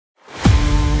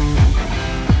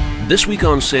This week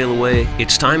on SailAway,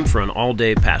 it's time for an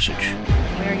all-day passage.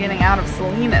 We are getting out of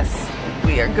Salinas.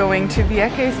 We are going to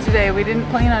Vieques today. We didn't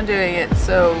plan on doing it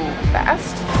so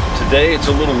fast. Today it's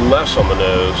a little less on the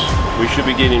nose. We should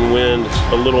be getting wind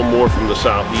a little more from the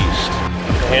southeast.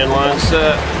 Hand line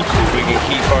set, see if we can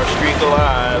keep our streak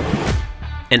alive.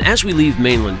 And as we leave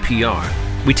mainland PR,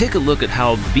 we take a look at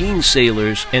how being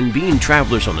sailors and being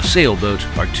travelers on a sailboat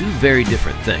are two very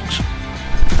different things.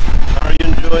 How are you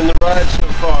enjoying the ride so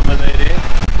far, my lady?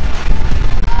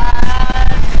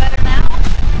 It's better now. A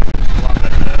lot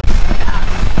better now.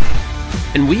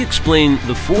 Yeah. And we explain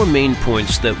the four main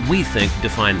points that we think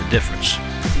define the difference.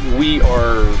 We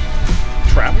are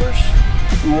travelers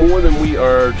more than we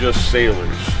are just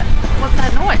sailors. What's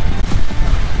that noise?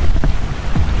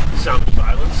 Sound of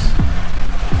silence.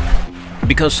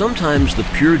 Because sometimes the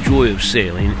pure joy of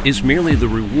sailing is merely the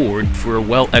reward for a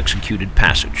well-executed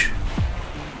passage.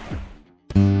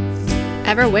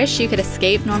 Ever wish you could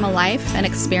escape normal life and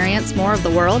experience more of the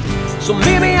world? So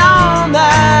maybe on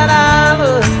that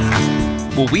island.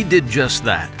 Well, we did just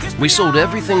that. We sold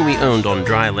everything we owned on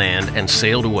dry land and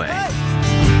sailed away.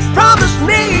 Promise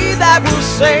me that we'll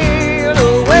sail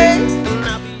away.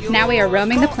 Now we are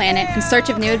roaming the planet in search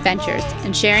of new adventures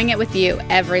and sharing it with you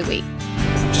every week.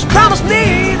 Just promise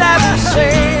me that we'll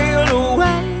sail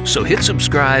away. So hit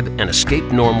subscribe and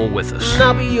escape normal with us. And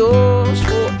I'll be yours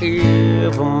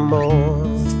forevermore.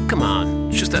 Come on,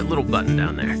 it's just that little button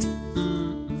down there.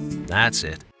 That's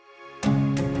it.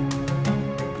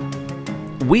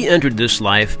 We entered this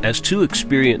life as two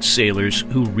experienced sailors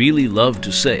who really loved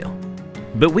to sail.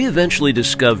 But we eventually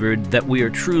discovered that we are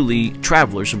truly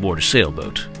travelers aboard a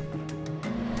sailboat.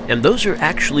 And those are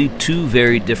actually two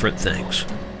very different things.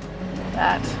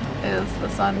 That is the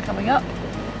sun coming up.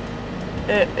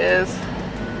 It is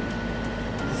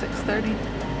 6:30.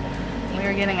 We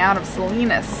are getting out of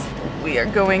Salinas. We are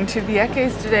going to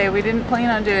Vieques today. We didn't plan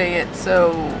on doing it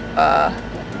so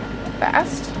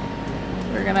fast.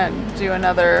 We're gonna do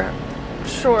another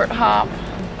short hop,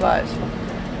 but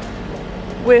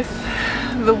with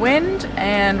the wind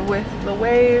and with the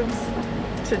waves,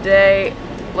 today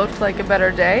looked like a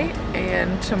better day,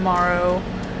 and tomorrow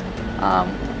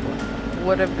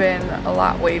would have been a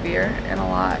lot wavier and a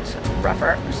lot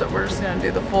rougher. So we're just gonna do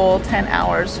the full 10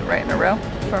 hours right in a row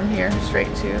from here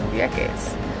straight to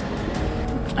Vieques.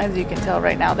 As you can tell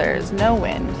right now, there is no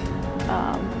wind,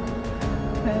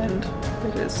 and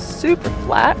it is super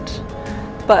flat,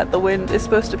 but the wind is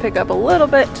supposed to pick up a little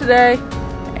bit today,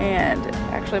 and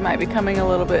actually might be coming a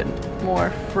little bit more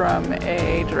from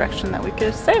a direction that we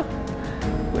could sail,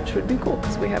 which would be cool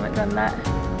because we haven't done that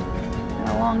in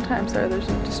a long time. Sorry, there's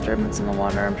a disturbance in the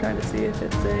water. I'm trying to see if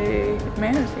it's a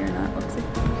manatee or not. Let's see.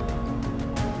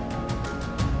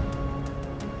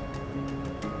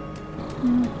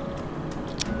 Some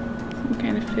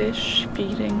kind of fish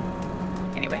feeding.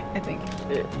 Anyway, I think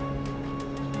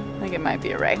it might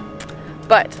be a ray.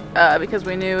 But because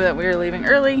we knew that we were leaving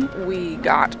early, we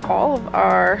got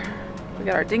our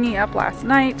dinghy up last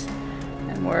night,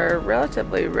 and we're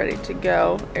relatively ready to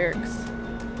go. Eric's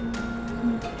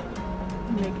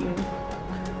making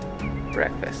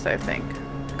breakfast, I think,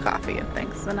 coffee and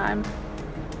things, and I'm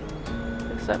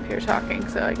just up here talking,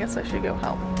 so I guess I should go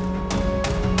help.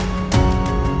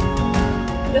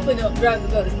 Definitely don't drive the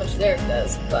boat as much as Eric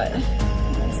does, but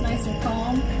it's nice and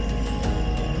calm.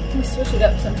 We switch it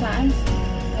up sometimes.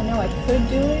 I know I could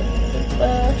do it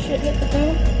if shit hit the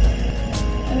fan. I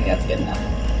think that's good enough.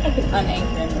 I could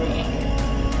unanchor and re-anchor.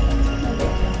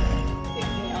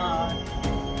 Depending on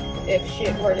if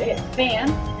shit were to hit the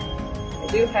fan, I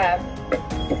do have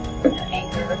an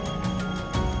anchor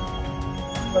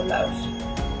remote.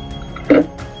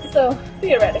 So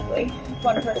theoretically, if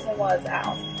one person was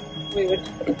out, we would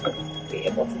be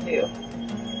able to do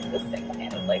this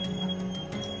single-handedly.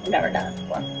 I've never done it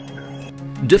before.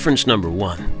 Difference number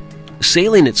one.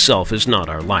 Sailing itself is not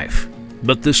our life,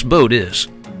 but this boat is.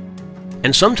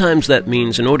 And sometimes that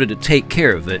means in order to take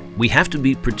care of it, we have to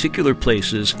be particular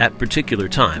places at particular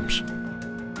times.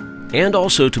 And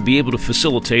also to be able to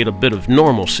facilitate a bit of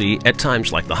normalcy at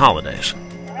times like the holidays.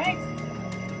 Alright,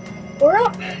 we're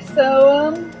up.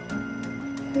 So,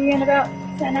 see you in about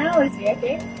 10 hours,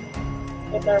 Vieques.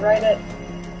 But they're right at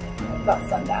about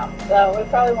sundown, so we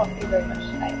probably won't see very much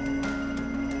tonight.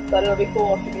 But it'll be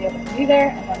cool to be able to be there,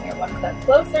 and then we're one step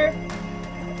closer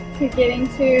to getting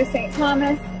to St.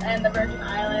 Thomas and the Virgin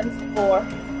Islands for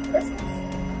Christmas.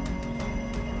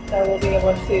 So we'll be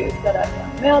able to set up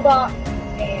a mailbox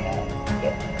and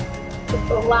get just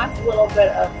the last little bit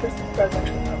of Christmas presents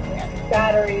and opening up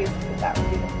batteries, because that would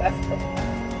be the best Christmas.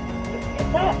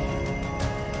 Get that.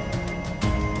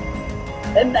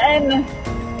 And then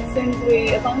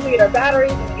as long as we get our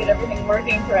batteries and we get everything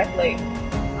working correctly,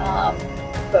 the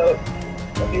boat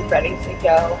will be ready to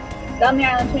go down the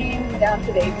island chain, down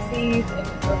to the ABCs, and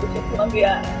over to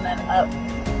Colombia, and then up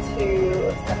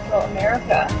to Central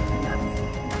America. And that's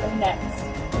the next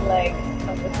leg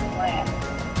of this plan.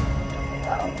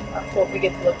 That's what we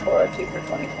get to look forward to for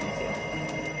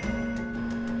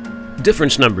 2022.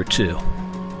 Difference number 2.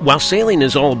 While sailing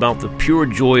is all about the pure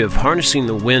joy of harnessing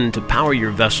the wind to power your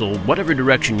vessel whatever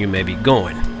direction you may be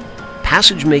going,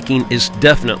 passage making is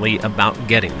definitely about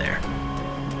getting there.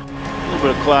 A little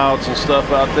bit of clouds and stuff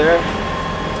out there.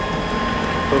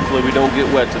 Hopefully we don't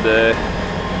get wet today.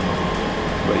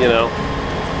 But you know,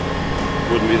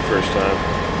 wouldn't be the first time.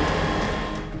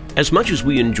 As much as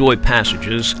we enjoy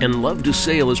passages and love to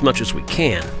sail as much as we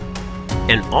can,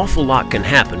 an awful lot can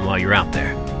happen while you're out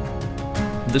there.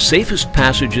 The safest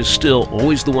passage is still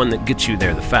always the one that gets you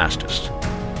there the fastest.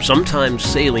 Sometimes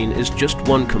sailing is just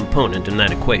one component in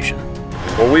that equation.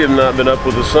 Well, we have not been up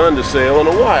with the sun to sail in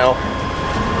a while.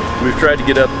 We've tried to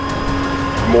get up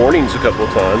mornings a couple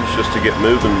of times just to get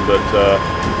moving, but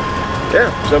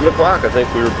yeah, 7 o'clock, I think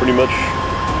we were pretty much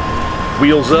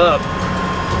wheels up,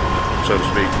 so to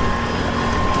speak.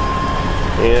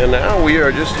 And now we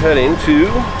are just heading to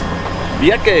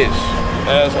Vieques,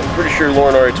 as I'm pretty sure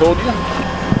Lauren already told you.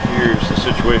 Here's the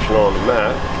situation on the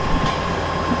map.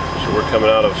 So we're coming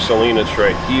out of Salinas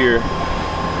right here.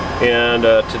 And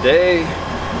today,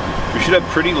 we should have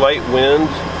pretty light wind.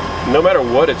 No matter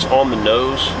what, it's on the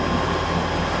nose.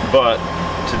 But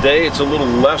today, it's a little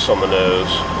less on the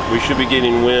nose. We should be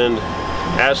getting wind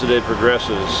as the day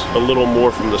progresses, a little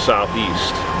more from the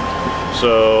southeast.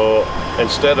 So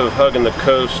instead of hugging the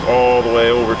coast all the way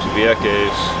over to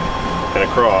Vieques and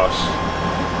across,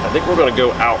 I think we're going to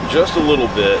go out just a little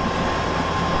bit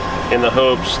in the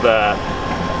hopes that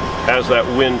as that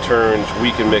wind turns,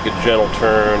 we can make a gentle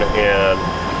turn and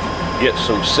get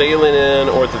some sailing in,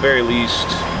 or at the very least,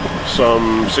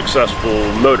 some successful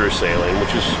motor sailing,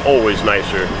 which is always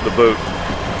nicer. The boat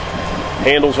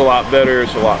handles a lot better,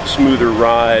 it's a lot smoother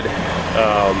ride,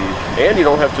 and you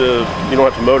don't have to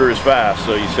motor as fast,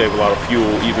 so you save a lot of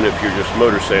fuel even if you're just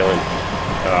motor sailing.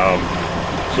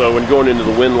 So when going into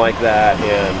the wind like that,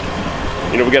 and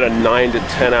you know, we got a 9 to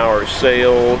 10 hour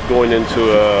sail going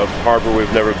into a harbor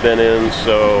we've never been in,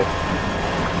 so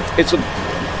it's a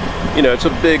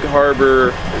big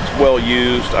harbor, it's well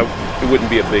used. It wouldn't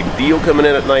be a big deal coming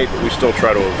in at night, but we still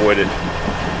try to avoid it.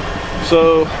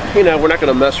 So, you know, we're not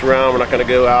going to mess around, we're not going to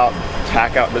go out,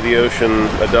 tack out into the ocean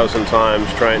a dozen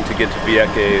times trying to get to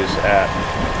Vieques at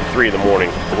 3 in the morning,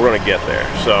 but we're going to get there.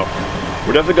 So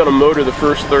we're definitely going to motor the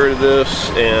first third of this,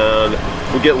 and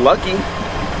if we get lucky,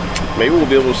 maybe we'll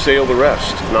be able to sail the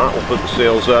rest. If not, we'll put the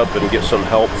sails up and get some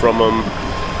help from them,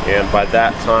 and by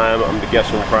that time, I'm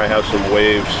guessing we'll probably have some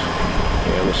waves,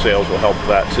 and the sails will help with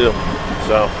that too.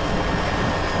 So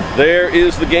there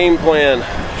is the game plan.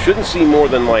 Shouldn't see more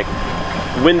than, like,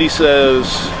 Windy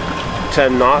says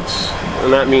 10 knots,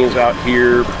 and that means out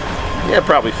here, yeah,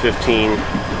 probably 15.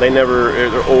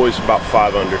 They're always about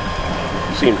 5 under,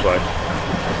 seems like.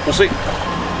 We'll see.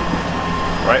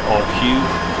 Right on cue.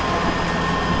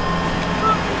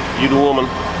 You the woman.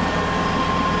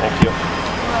 Thank you.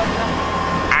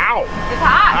 Ow! It's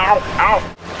hot. Ow! Ow!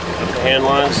 Got the hand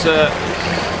line set.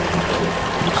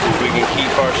 See if we can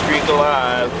keep our streak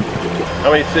alive.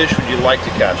 How many fish would you like to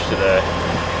catch today?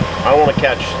 I don't want to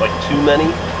catch like too many.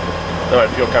 Then I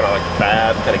feel kind of like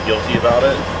bad, kind of guilty about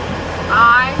it.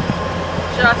 I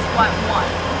just want one.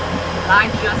 I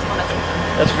just want to.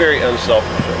 That's very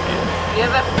unselfish of you. We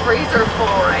have a freezer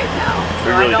full right now,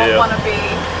 so We really I don't do. want to be.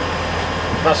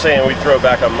 I'm not saying we throw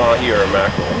back a mahi or a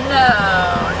mackerel.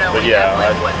 No, But we yeah,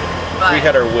 definitely wouldn't. But We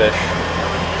had our wish. it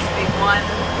would just be one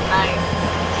nice.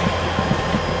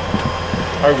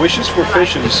 Our wishes for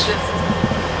fishes. It's just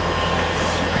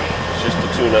It's just the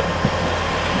tuna.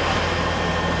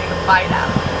 take a bite out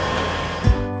of it.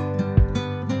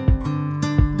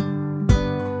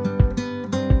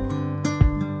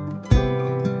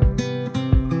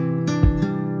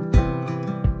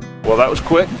 Well, that was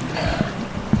quick.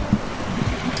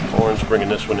 Lauren's bringing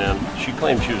this one in. She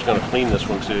claimed she was going to clean this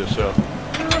one too, so.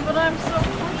 Oh, but I'm so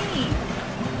clean.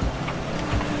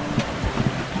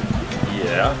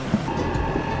 Yeah.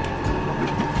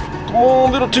 Come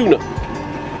on, little tuna.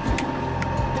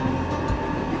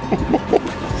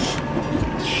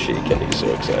 Shaking, he's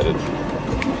so excited. You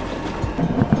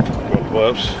want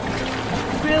gloves?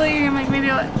 Really? You're going to make me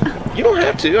do it? You don't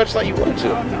have to, I just thought you wanted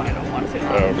to. Oh, no, I don't want to.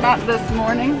 Oh, okay. Not this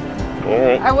morning.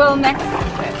 Alright. I will next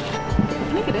fish.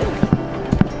 Look at it.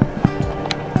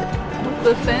 With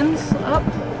the fins up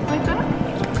like that.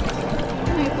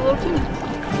 And you get the little tuna.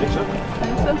 I think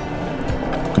so.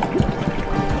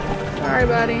 Sorry,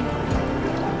 buddy.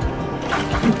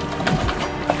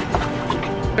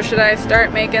 Or should I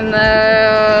start making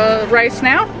the rice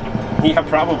now? Yeah,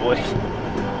 probably.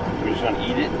 We're just gonna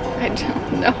eat it. I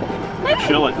don't know.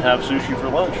 Chill it and have sushi for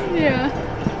lunch. Yeah.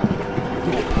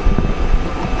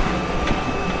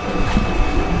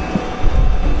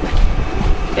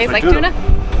 Tastes like tuna?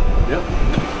 Yep.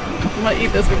 I'm gonna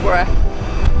eat this before I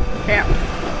camp.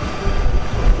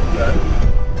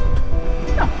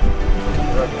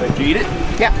 Did you eat it?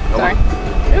 Yeah, sorry.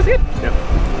 It was good. Yep.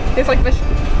 Tastes like fish.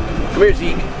 Come here,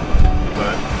 Zeke. No,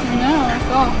 that's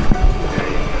all. There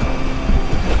you go.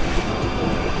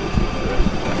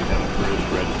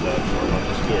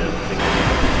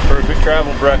 Perfect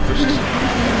travel breakfast.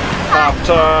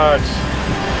 Pop-Tarts.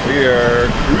 We are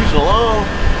cruising along.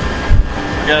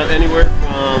 We got anywhere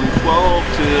from 12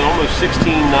 to almost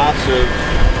 16 knots of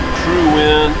true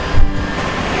wind.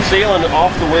 Sailing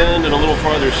off the wind and a little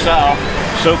farther south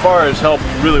so far has helped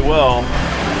really well.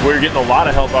 We're getting a lot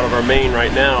of help out of our main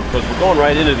right now because we're going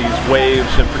right into these waves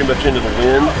and pretty much into the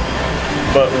wind.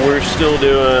 But we're still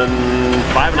doing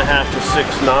 5.5 to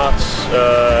 6 knots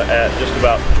at just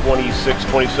about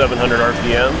 2,700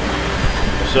 RPM.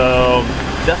 So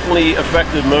definitely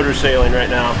effective motor sailing right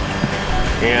now.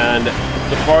 And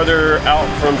the farther out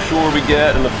from shore we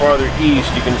get and the farther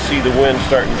east, you can see the wind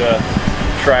starting to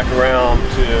track around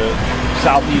to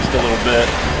southeast a little bit.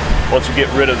 Once we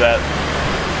get rid of that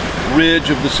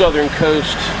ridge of the southern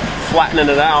coast, flattening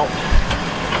it out,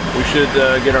 we should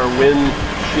get our wind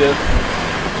shift,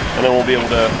 and then we'll be able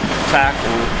to tack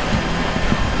and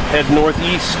head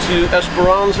northeast to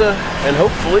Esperanza and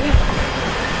hopefully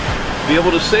be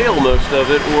able to sail most of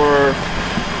it, or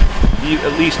be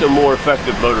at least a more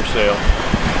effective motor sail.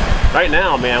 Right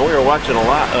now, man, we are watching a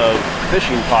lot of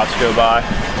fishing pots go by.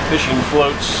 Fishing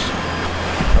floats.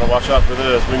 Gotta watch out for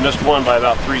this. We missed one by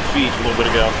about 3 feet a little bit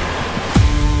ago.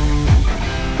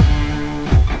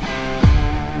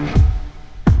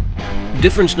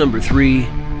 Difference number 3,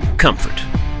 comfort.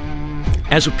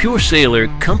 As a pure sailor,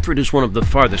 comfort is one of the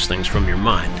farthest things from your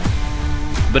mind.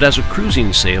 But as a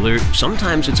cruising sailor,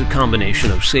 sometimes it's a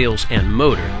combination of sails and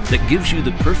motor that gives you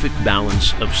the perfect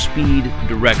balance of speed,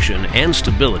 direction, and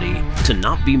stability to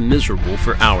not be miserable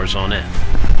for hours on end.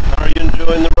 How are you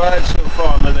enjoying the ride so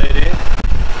far, my lady?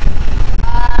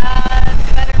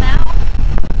 It's better now.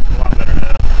 A lot better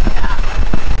now. Yeah.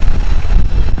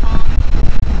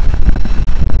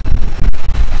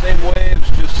 Same waves,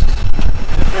 just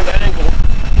different angle.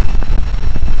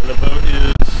 And the boat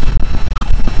is,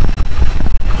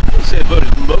 I would say the boat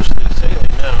is mostly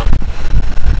sailing now.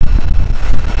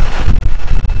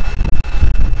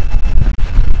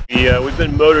 We've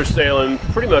been motor sailing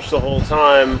pretty much the whole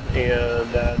time,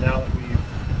 and now that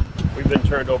we've been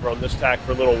turned over on this tack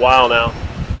for a little while now,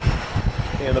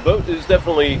 and the boat is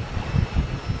definitely,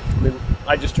 I mean,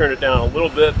 I just turned it down a little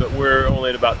bit, but we're only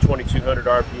at about 2,200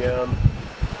 RPM,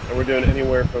 and we're doing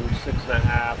anywhere from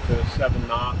 6.5 to 7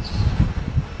 knots.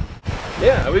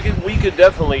 Yeah, we could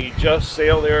definitely just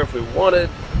sail there if we wanted,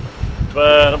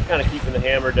 but I'm kind of keeping the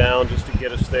hammer down just to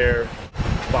get us there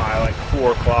by like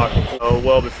 4 o'clock,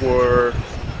 well before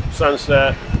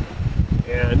sunset,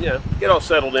 and yeah, get all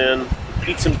settled in,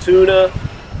 eat some tuna.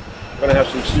 We're gonna have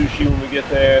some sushi when we get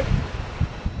there,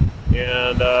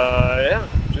 and yeah,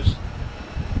 just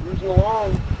cruising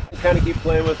along. Kind of keep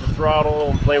playing with the throttle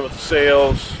and playing with the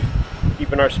sails,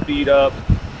 keeping our speed up.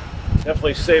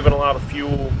 Definitely saving a lot of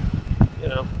fuel. You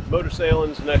know, motor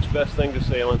sailing's the next best thing to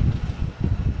sailing.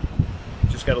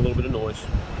 Just got a little bit of noise.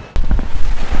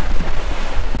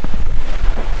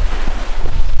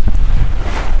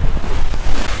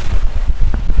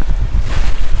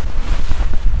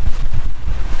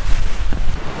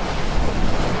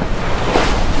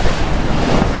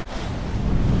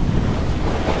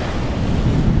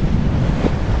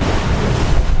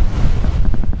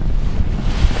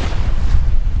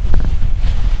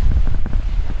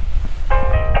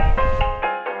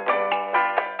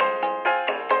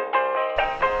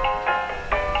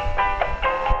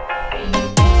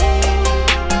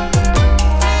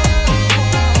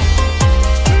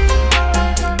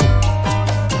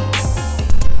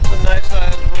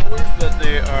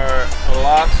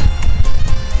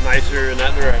 Nicer in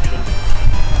that direction.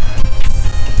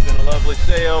 It's been a lovely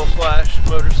sail /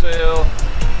 motor sail,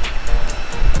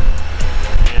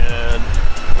 and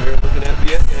we're looking at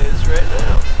Vieques right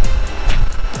now.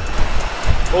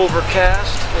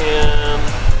 Overcast and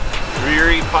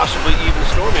dreary, possibly even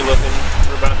stormy looking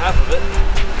for about half of it.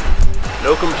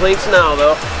 No complaints now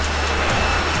though.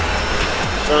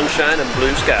 Sunshine and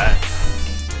blue sky.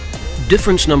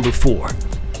 Difference number 4.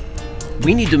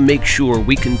 we need to make sure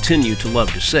we continue to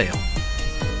love to sail.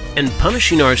 And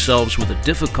punishing ourselves with a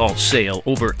difficult sail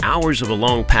over hours of a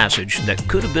long passage that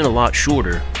could have been a lot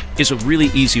shorter is a really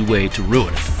easy way to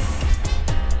ruin it.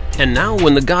 And now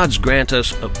when the gods grant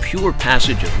us a pure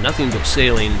passage of nothing but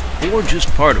sailing, or just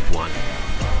part of one,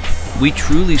 we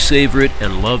truly savor it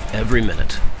and love every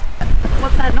minute.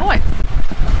 What's that noise?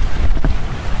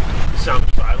 Sound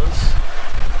of silence.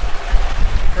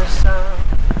 The sound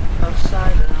of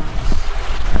silence.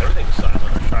 Everything's silent.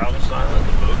 Our child is silent.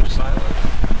 The boat is silent.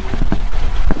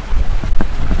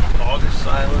 The dog is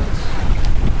silent.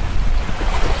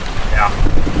 Yeah.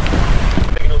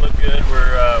 Making it look good.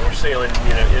 We're sailing,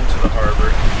 into the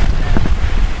harbor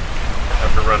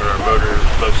after running our motor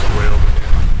most of the way over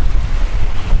here.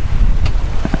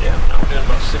 Yeah, now we're doing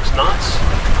about 6 knots.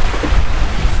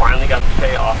 Finally got the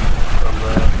payoff from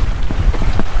the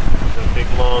big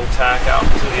long tack out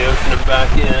to the ocean and back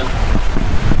in.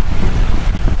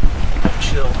 That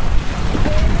chill.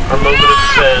 Our moment of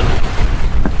zen.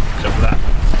 Except for that.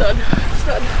 Stud.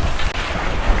 Stud.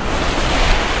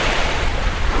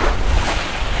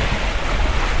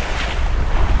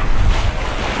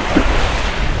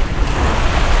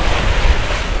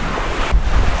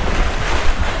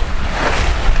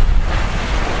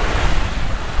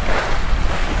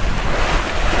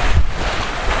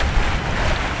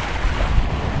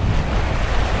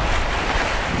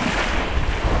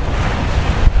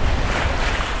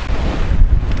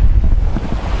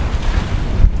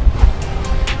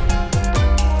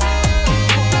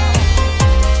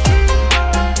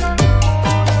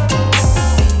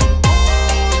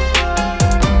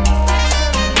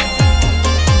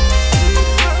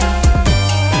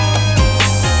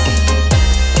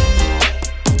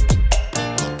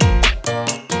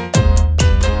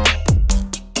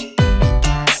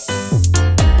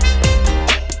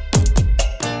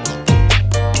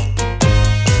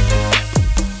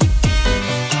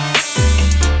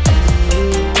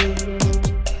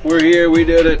 We're here, we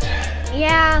did it.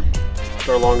 Yeah. It's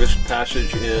our longest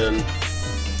passage in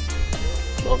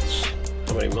months.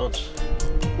 How many months?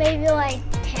 Maybe like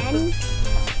 10.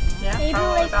 Yeah, Maybe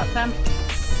probably like- about 10.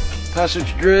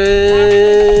 Passage drink.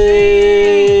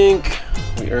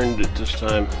 We earned it this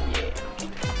time.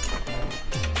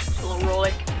 It's a little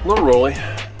rolly. A little rolly.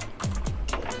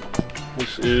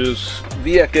 This is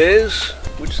Vieques.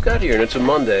 We just got here and it's a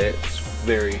Monday. It's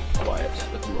very quiet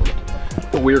at the moment.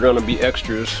 But we're going to be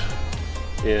extras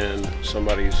in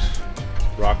somebody's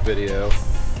rock video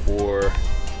or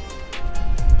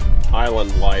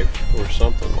island life or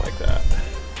something like that.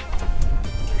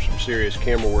 There's some serious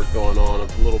camera work going on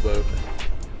of the little boat.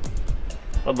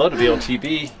 I'd love to be on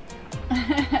TV.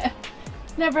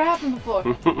 Never happened before.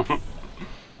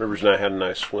 Rivers and I had a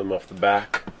nice swim off the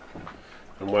back,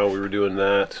 and while we were doing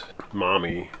that,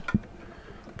 Mommy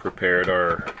prepared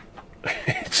our.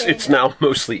 It's now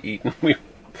mostly eaten.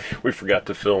 We forgot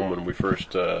to film when we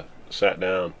first sat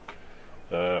down.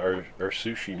 Our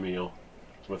sushi meal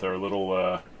with our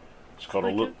little. It's called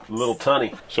a little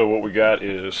tunny. So what we got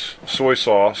is soy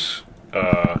sauce,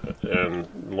 and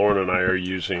Lauren and I are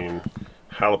using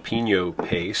jalapeno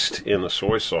paste in the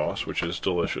soy sauce, which is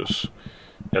delicious,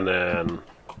 and then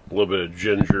a little bit of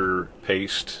ginger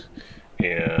paste,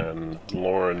 and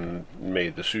Lauren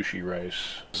made the sushi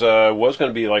rice. It was going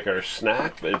to be like our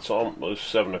snack, but it's almost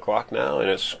 7 o'clock now, and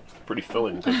it's pretty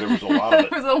filling because there was a lot of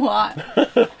it. There was a lot.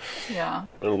 Yeah.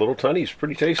 And a little tunny's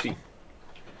pretty tasty.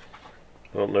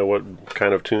 I don't know what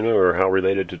kind of tuna or how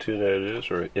related to tuna it is,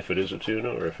 or if it is a tuna,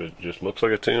 or if it just looks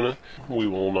like a tuna. We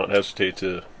will not hesitate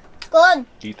to Good.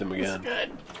 eat them again.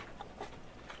 Good.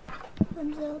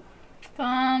 Thumbs up.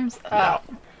 Thumbs up.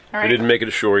 All right. We didn't make it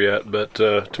ashore yet, but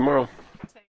tomorrow.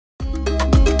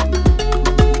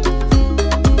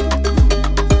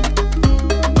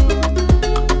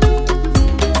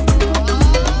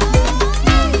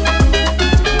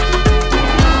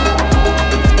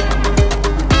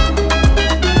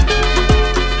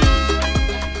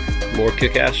 More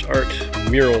kick-ass art,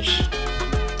 murals.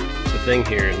 It's a thing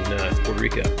here in Puerto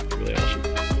Rico. Really awesome.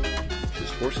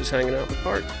 This horse is hanging out in the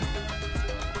park.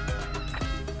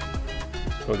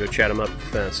 We'll go chat him up at the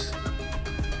fence.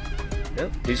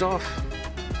 Yep, he's off.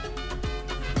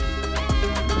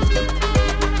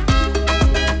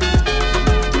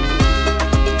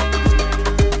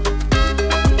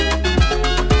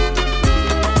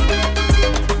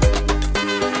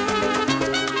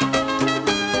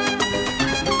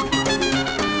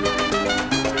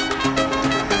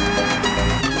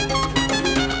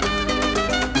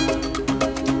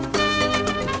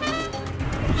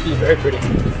 She's very pretty.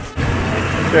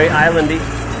 Very islandy.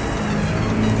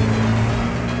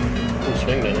 Can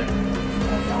swing down there.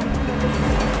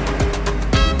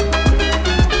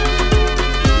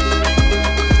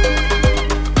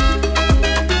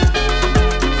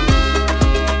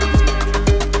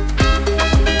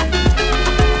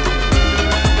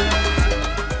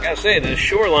 gotta say, the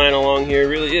shoreline along here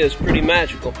really is pretty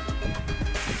magical.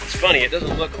 It's funny, it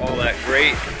doesn't look all that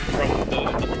great from the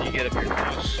boat, but then you get up here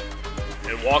close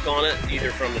and walk on it,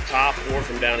 either from the top or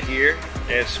from down here,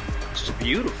 and it's just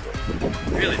beautiful.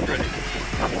 Really pretty.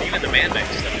 Even the man-made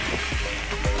stuff.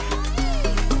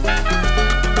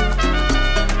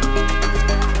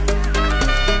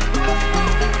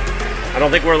 I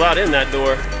don't think we're allowed in that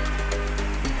door.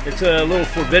 It's a little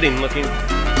forbidding looking.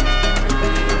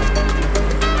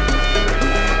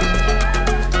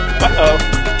 Uh-oh.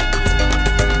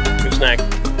 Good snack.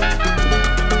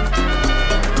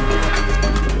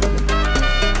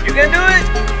 You can do it!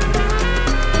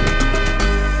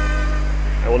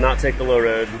 I will not take the low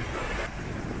road.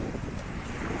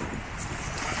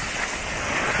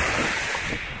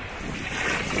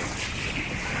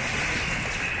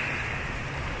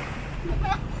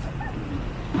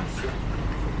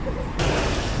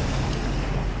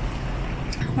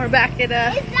 We're back at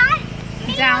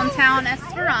downtown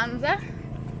Esperanza,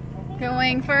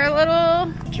 going for a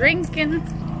little drink and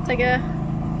take a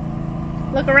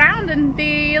look around and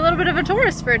be a little bit of a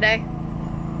tourist for a day.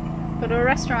 Go to a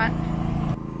restaurant.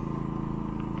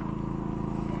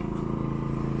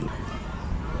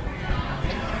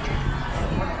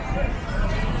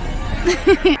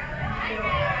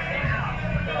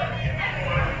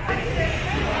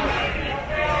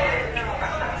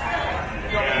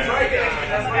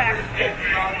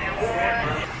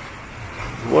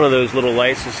 One of those little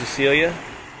lights is Cecilia.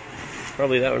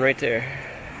 Probably that one right there.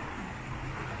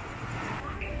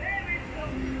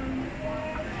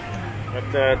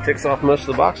 That ticks off most of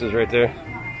the boxes right there.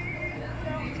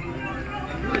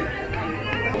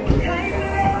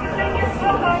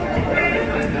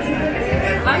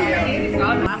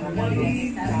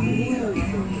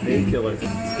 Painkiller.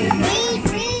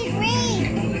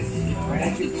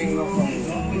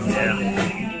 Yeah.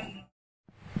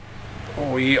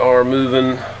 We are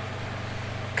moving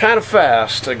kind of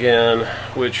fast again,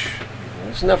 which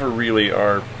is never really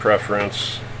our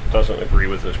preference. Doesn't agree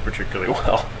with this particularly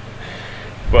well.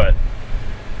 But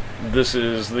this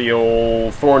is the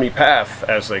old thorny path,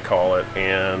 as they call it,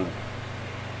 and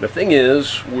the thing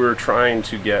is, we're trying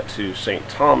to get to St.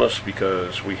 Thomas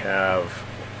because we have,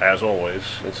 as always,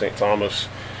 in St. Thomas,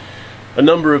 a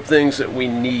number of things that we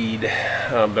need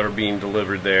that are being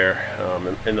delivered there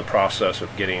in the process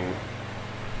of getting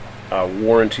a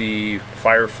warranty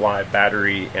Firefly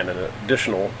battery and an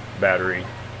additional battery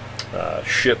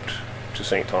shipped to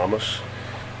St. Thomas.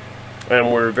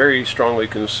 And we're very strongly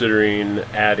considering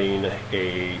adding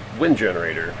a wind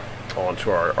generator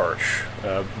onto our arch.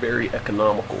 A very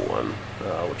economical one,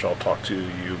 which I'll talk to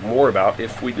you more about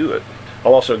if we do it.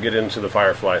 I'll also get into the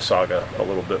Firefly saga a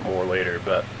little bit more later,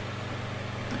 but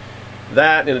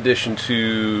that, in addition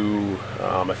to,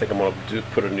 I think I'm going to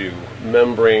put a new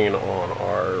membrane on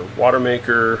our water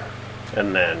maker,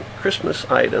 and then Christmas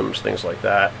items, things like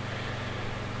that.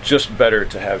 Just better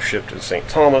to have shipped in St.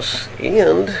 Thomas,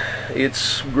 and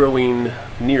it's growing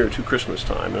near to Christmas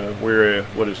time. We're,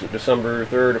 what is it, December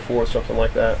 3rd or 4th, something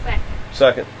like that?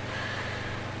 Second.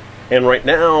 And right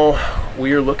now,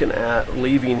 we are looking at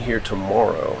leaving here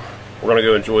tomorrow. We're going to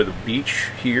go enjoy the beach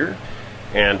here,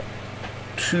 and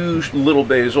 2 little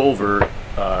bays over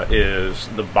is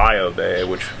the Bio Bay,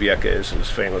 which Vieques is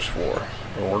famous for.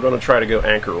 And we're going to try to go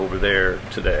anchor over there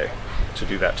today to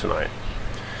do that tonight.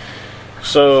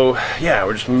 So yeah,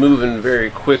 we're just moving very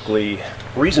quickly.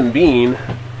 Reason being,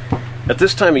 at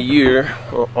this time of year,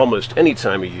 well, almost any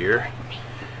time of year,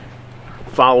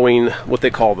 following what they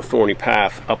call the thorny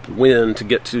path upwind to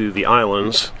get to the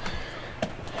islands,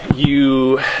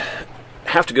 you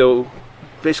have to go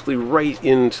basically right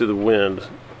into the wind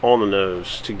on the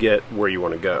nose to get where you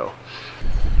want to go.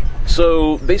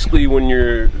 So basically, when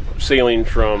you're sailing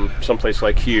from someplace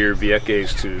like here,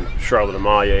 Vieques, to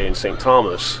Charlotte-Amalie and St.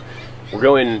 Thomas, we're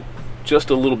going just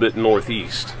a little bit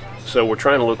northeast. So we're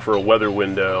trying to look for a weather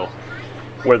window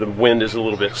where the wind is a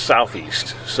little bit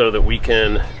southeast, so that we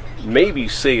can maybe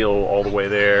sail all the way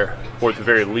there, or at the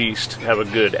very least have a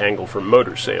good angle for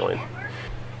motor sailing.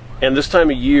 And this time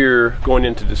of year, going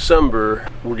into December,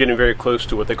 we're getting very close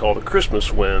to what they call the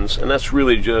Christmas winds, and that's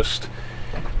really just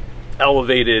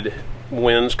elevated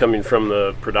winds coming from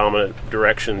the predominant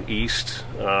direction east,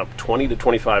 20 to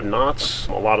 25 knots.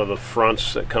 A lot of the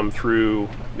fronts that come through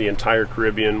the entire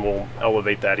Caribbean will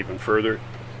elevate that even further.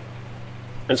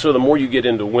 And so the more you get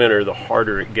into winter, the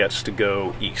harder it gets to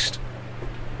go east.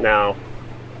 Now,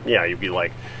 yeah, you'd be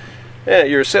like, yeah,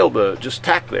 you're a sailboat, just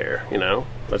tack there, you know.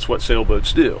 That's what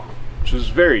sailboats do, which is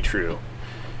very true.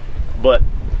 But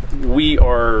we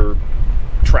are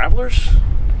travelers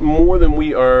more than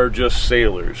we are just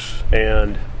sailors.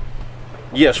 And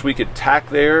yes, we could tack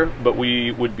there, but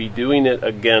we would be doing it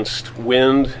against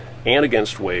wind and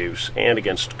against waves and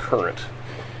against current.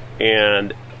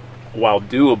 And while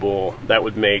doable, that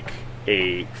would make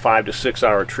a 5 to 6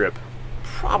 hour trip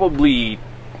probably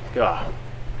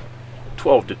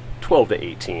 12 to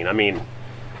 18. I mean,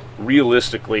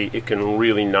 realistically, it can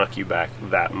really knock you back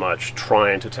that much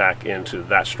trying to tack into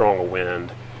that strong a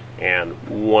wind and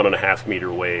 1.5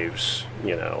 meter waves,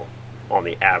 you know, on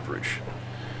the average.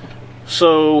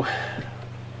 So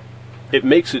it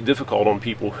makes it difficult on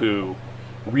people who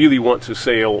really want to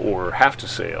sail or have to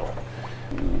sail.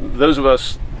 Those of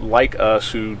us like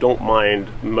us who don't mind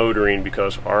motoring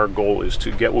because our goal is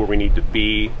to get where we need to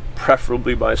be,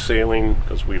 preferably by sailing,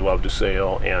 because we love to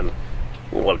sail and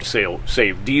we love to sail,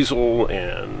 save diesel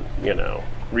and, you know,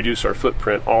 reduce our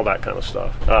footprint, all that kind of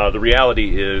stuff. The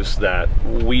reality is that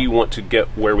we want to get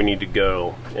where we need to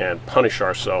go and punish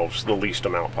ourselves the least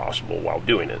amount possible while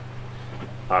doing it.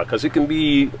 Because it can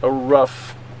be a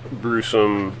rough,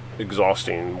 gruesome,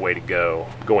 exhausting way to go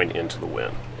going into the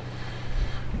wind.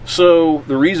 So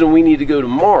the reason we need to go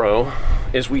tomorrow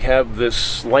is we have this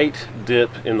slight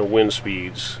dip in the wind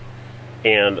speeds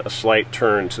and a slight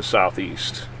turn to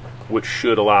southeast, which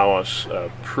should allow us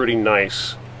a pretty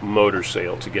nice motor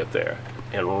sail to get there.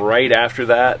 And right after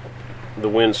that, the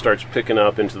wind starts picking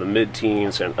up into the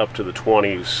mid-teens and up to the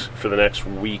 20s for the next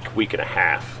week and a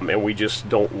half. And we just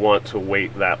don't want to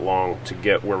wait that long to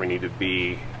get where we need to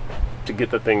be, to get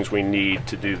the things we need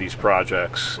to do these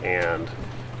projects, and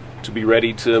to be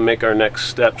ready to make our next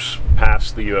steps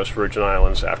past the U.S. Virgin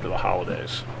Islands after the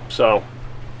holidays. So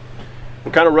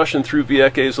we're kind of rushing through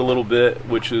Vieques a little bit,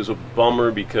 which is a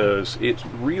bummer because it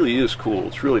really is cool.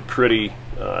 It's really pretty.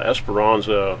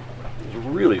 Esperanza is a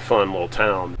really fun little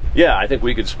town. Yeah, I think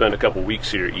we could spend a couple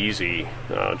weeks here easy,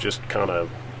 just kind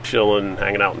of chilling,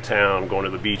 hanging out in town, going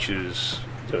to the beaches,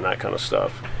 doing that kind of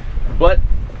stuff. But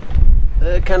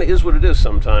it kind of is what it is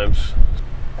sometimes.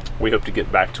 We hope to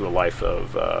get back to a life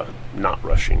of not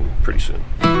rushing pretty soon.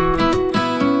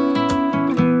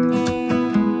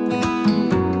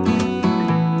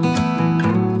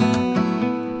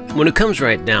 When it comes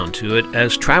right down to it,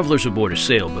 as travelers aboard a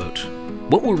sailboat,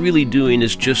 what we're really doing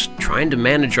is just trying to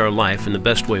manage our life in the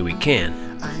best way we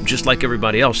can, just like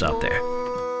everybody else out there.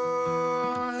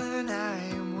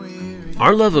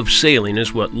 Our love of sailing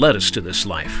is what led us to this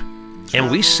life,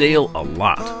 and we sail a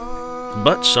lot,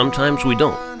 but sometimes we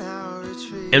don't.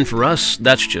 And for us,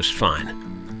 that's just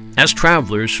fine. As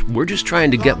travelers, we're just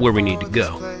trying to get where we need to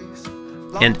go.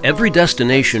 And every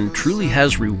destination truly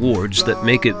has rewards that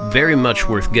make it very much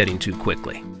worth getting to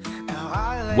quickly.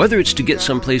 Whether it's to get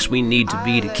someplace we need to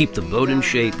be to keep the boat in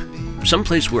shape,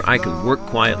 someplace where I can work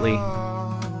quietly,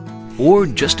 or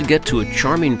just to get to a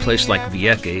charming place like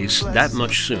Vieques that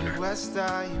much sooner,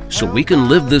 so we can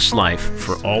live this life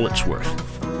for all it's worth.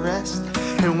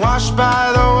 And washed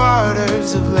by the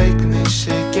waters of Lake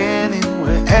Michigan, and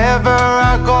wherever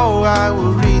I go I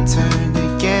will return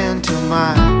again to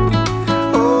my home,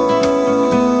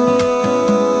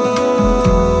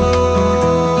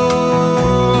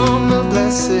 the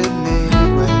blessed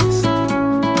Midwest.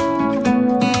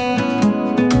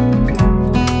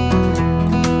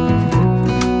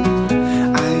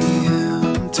 I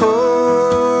am torn,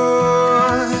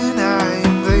 I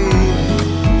am bleeding.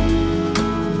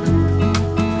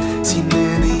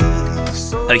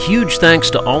 A huge thanks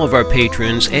to all of our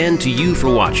patrons and to you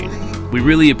for watching. We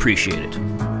really appreciate it.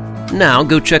 Now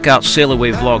go check out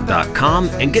SailAwayVlog.com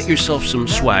and get yourself some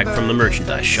swag from the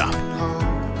merchandise shop.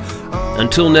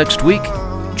 Until next week,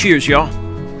 cheers y'all.